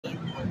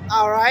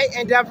All right,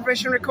 and do I have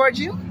permission to record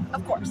you?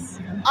 Of course.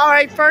 All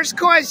right, first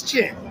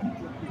question.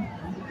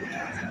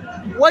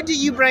 What do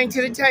you bring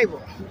to the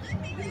table?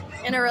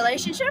 In a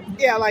relationship?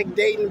 Yeah, like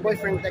dating,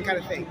 boyfriend, that kind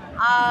of thing.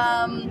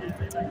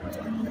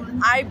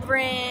 I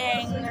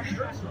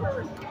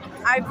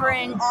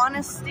bring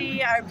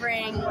honesty, I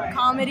bring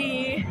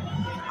comedy.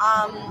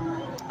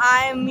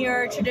 I'm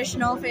your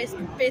traditional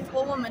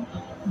faithful woman.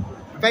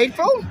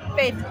 Faithful?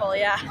 Faithful,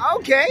 yeah.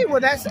 Okay, well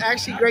that's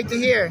actually great to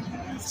hear.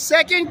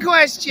 Second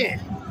question.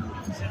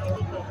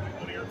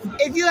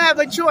 If you have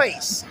a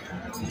choice,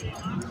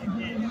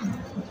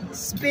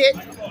 spit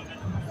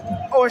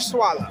or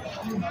swallow?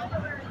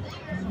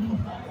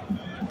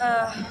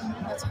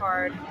 That's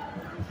hard.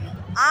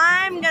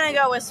 I'm gonna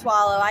go with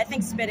swallow. I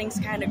think spitting's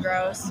kind of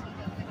gross.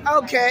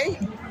 Okay.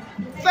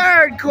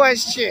 Third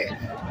question.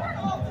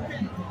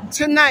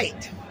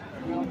 Tonight,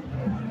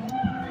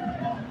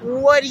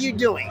 what are you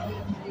doing?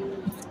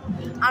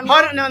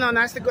 Hold on, no,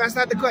 that's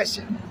not the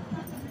question.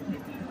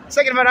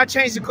 Second of all, I'll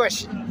change the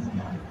question.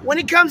 When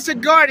it comes to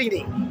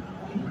gardening,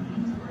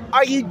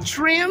 are you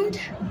trimmed?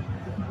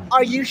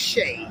 Are you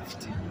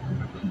shaved?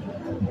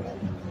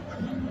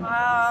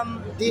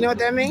 Do you know what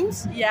that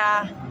means?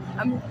 Yeah,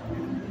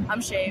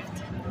 I'm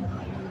shaved.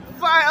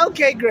 Fine.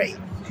 Okay, great.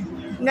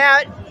 Now,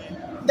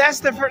 that's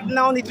the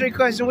only three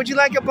questions. Would you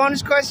like a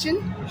bonus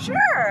question?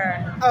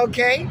 Sure.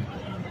 Okay.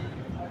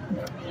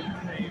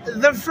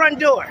 The front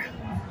door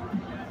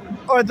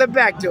or the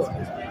back door?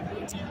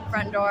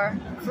 Front door.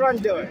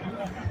 Front door.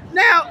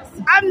 Now,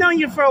 I've known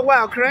you for a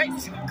while,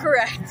 correct?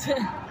 Correct.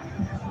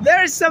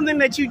 There is something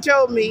that you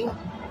told me.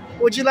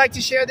 Would you like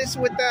to share this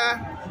with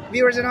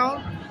viewers at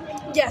home?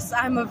 Yes,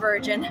 I'm a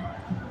virgin.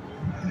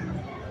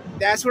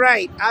 That's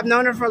right. I've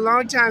known her for a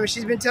long time, and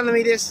she's been telling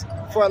me this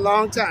for a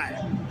long time.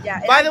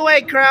 Yeah. By the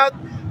way, crowd,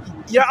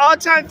 your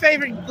all-time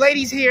favorite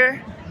ladies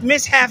here,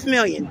 Miss Half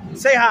Million.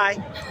 Say hi.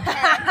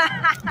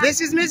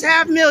 This is Miss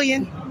Half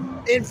Million,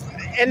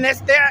 and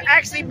they're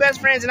actually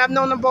best friends, and I've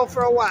known them both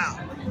for a while.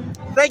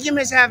 Thank you,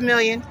 Miss Half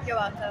Million. You're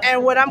welcome.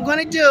 And what I'm going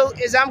to do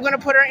is I'm going to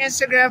put her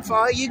Instagram for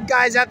all you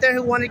guys out there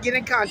who want to get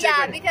in contact with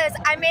her. Yeah, because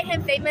I made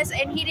him famous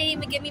and he didn't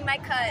even give me my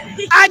cut.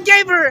 I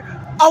gave her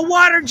a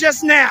water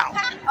just now.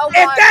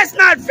 If that's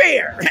not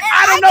fair, And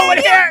I don't know what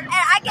hair. And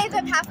I gave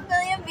him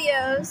 500,000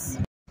 views.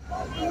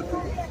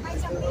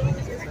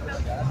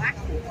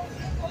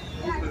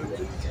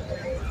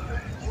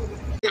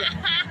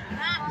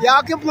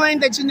 Y'all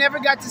complained that you never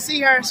got to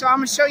see her, so I'm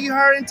going to show you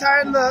her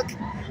entire look.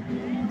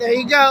 There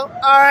you go.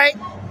 All right.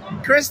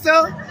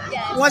 Crystal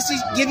wants to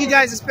give you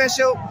guys a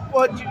special...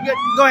 Well,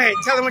 go ahead.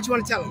 Tell them what you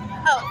want to tell them.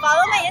 Oh,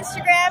 follow my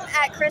Instagram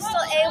at Crystal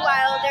A.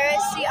 Wilder,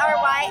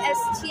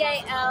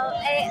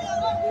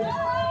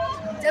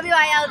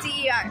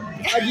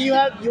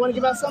 CrystalAWilder. You want to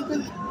give out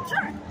something?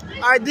 Sure.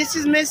 All right. This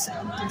is Miss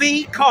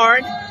V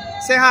Card.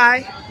 Say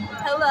hi.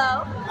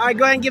 Hello. All right.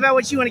 Go ahead and give out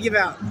what you want to give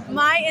out.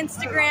 My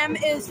Instagram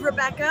is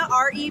Rebecca,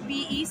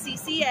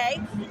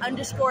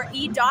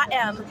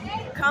 REBECCA_E.M.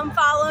 Come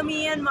follow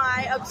me in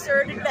my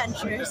absurd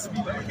adventures.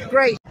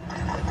 Great.